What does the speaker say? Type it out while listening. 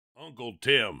Uncle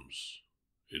Tim's.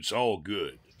 It's all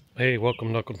good. Hey,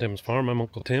 welcome to Uncle Tim's Farm. I'm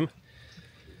Uncle Tim.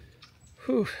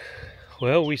 Whew.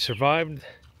 Well, we survived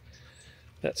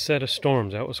that set of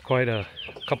storms. That was quite a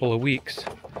couple of weeks.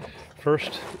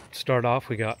 First, start off,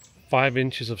 we got 5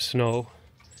 inches of snow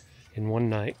in one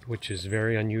night, which is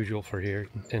very unusual for here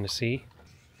in Tennessee,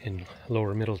 in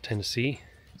lower middle Tennessee.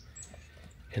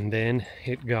 And then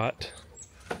it got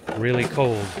really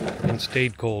cold and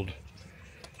stayed cold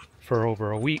for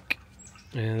over a week.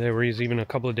 And there was even a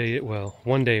couple of days, well,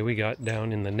 one day we got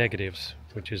down in the negatives,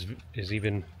 which is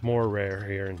even more rare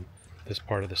here in this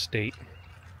part of the state.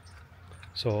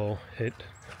 So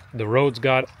the roads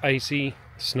got icy,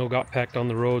 snow got packed on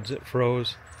the roads, it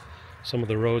froze. Some of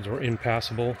the roads were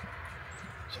impassable,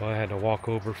 so I had to walk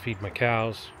over, feed my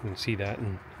cows. You can see that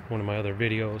in one of my other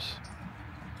videos.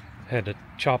 Had to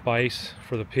chop ice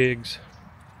for the pigs.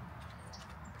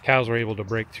 Cows were able to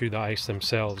break through the ice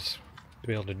themselves to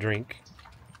be able to drink,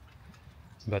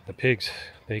 but the pigs,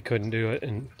 they couldn't do it,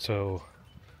 and so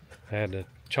I had to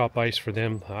chop ice for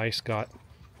them. The ice got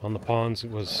on the ponds, it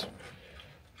was,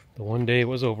 the one day it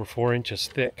was over 4 inches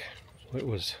thick. It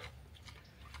was,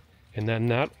 and then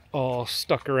that all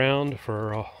stuck around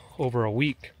for over a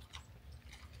week,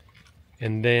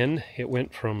 and then it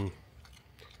went from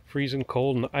freezing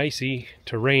cold and icy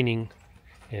to raining,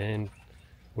 and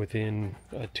within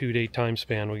a 2-day time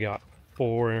span we got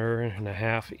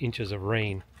 4.5 inches of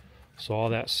rain. So all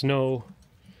that snow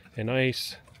and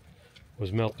ice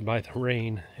was melted by the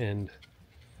rain and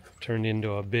turned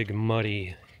into a big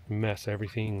muddy mess.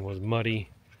 Everything was muddy.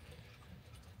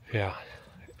 Yeah,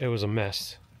 it was a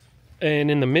mess. And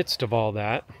in the midst of all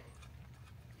that,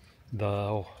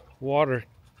 the water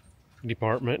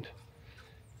department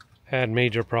had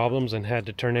major problems and had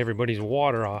to turn everybody's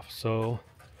water off. So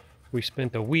we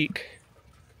spent a week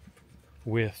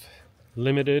with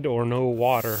limited or no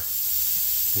water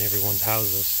in everyone's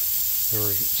houses. There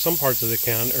were some parts of the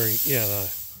county, or the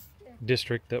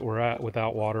district, that were at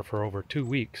without water for over 2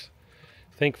 weeks.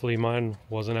 Thankfully mine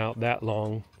wasn't out that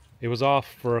long. It was off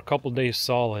for a couple days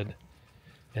solid,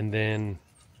 and then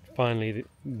finally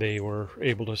they were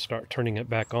able to start turning it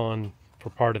back on for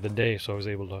part of the day, so I was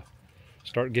able to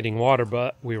start getting water.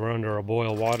 But we were under a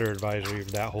boil water advisory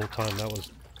that whole time. That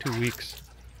was 2 weeks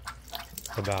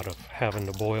about of having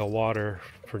to boil water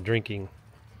for drinking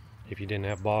if you didn't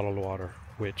have bottled water,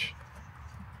 which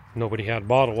nobody had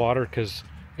bottled water because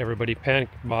everybody panic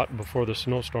bought before the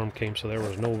snowstorm came, so there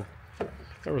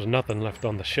was nothing left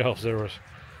on the shelves. There was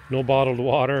no bottled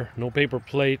water, no paper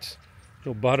plates,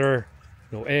 no butter,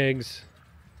 no eggs,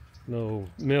 no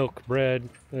milk, bread.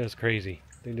 That's crazy.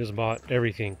 They just bought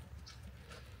everything.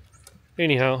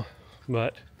 Anyhow,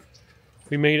 but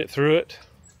we made it through it.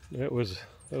 That was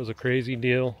a crazy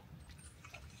deal.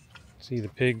 See the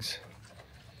pigs,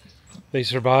 they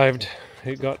survived.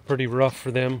 It got pretty rough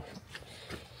for them.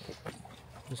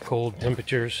 Those cold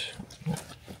temperatures.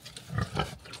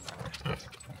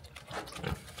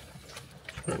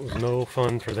 It was no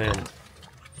fun for them.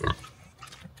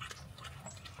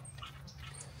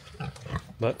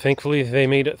 But thankfully they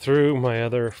made it through. My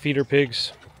other feeder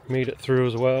pigs made it through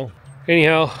as well.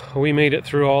 Anyhow, we made it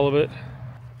through all of it.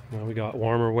 Well, we got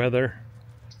warmer weather.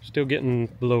 Still getting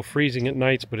below freezing at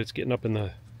nights, but it's getting up in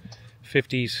the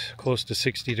 50s, close to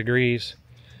 60 degrees.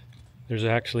 There's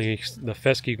actually, the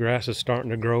fescue grass is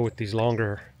starting to grow with these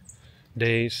longer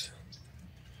days.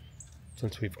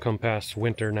 Since we've come past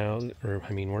winter now, or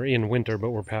I mean we're in winter,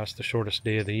 but we're past the shortest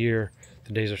day of the year.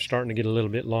 The days are starting to get a little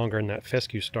bit longer, and that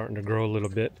fescue's starting to grow a little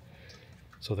bit.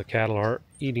 So the cattle aren't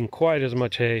eating quite as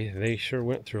much hay. They sure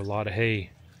went through a lot of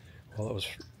hay while it was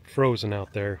frozen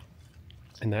out there.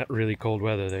 In that really cold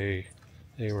weather, they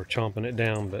were chomping it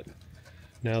down, but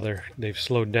now they've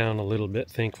slowed down a little bit,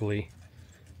 thankfully.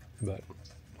 But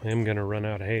I am gonna run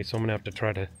out of hay, so I'm gonna have to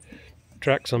try to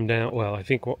track some down. Well, I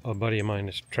think a buddy of mine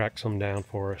has tracked some down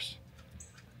for us.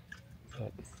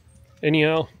 But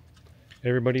anyhow,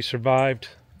 everybody survived,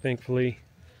 thankfully.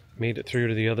 Made it through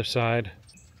to the other side.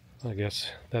 I guess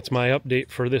that's my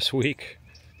update for this week.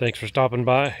 Thanks for stopping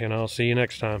by, and I'll see you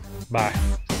next time.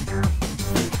 Bye.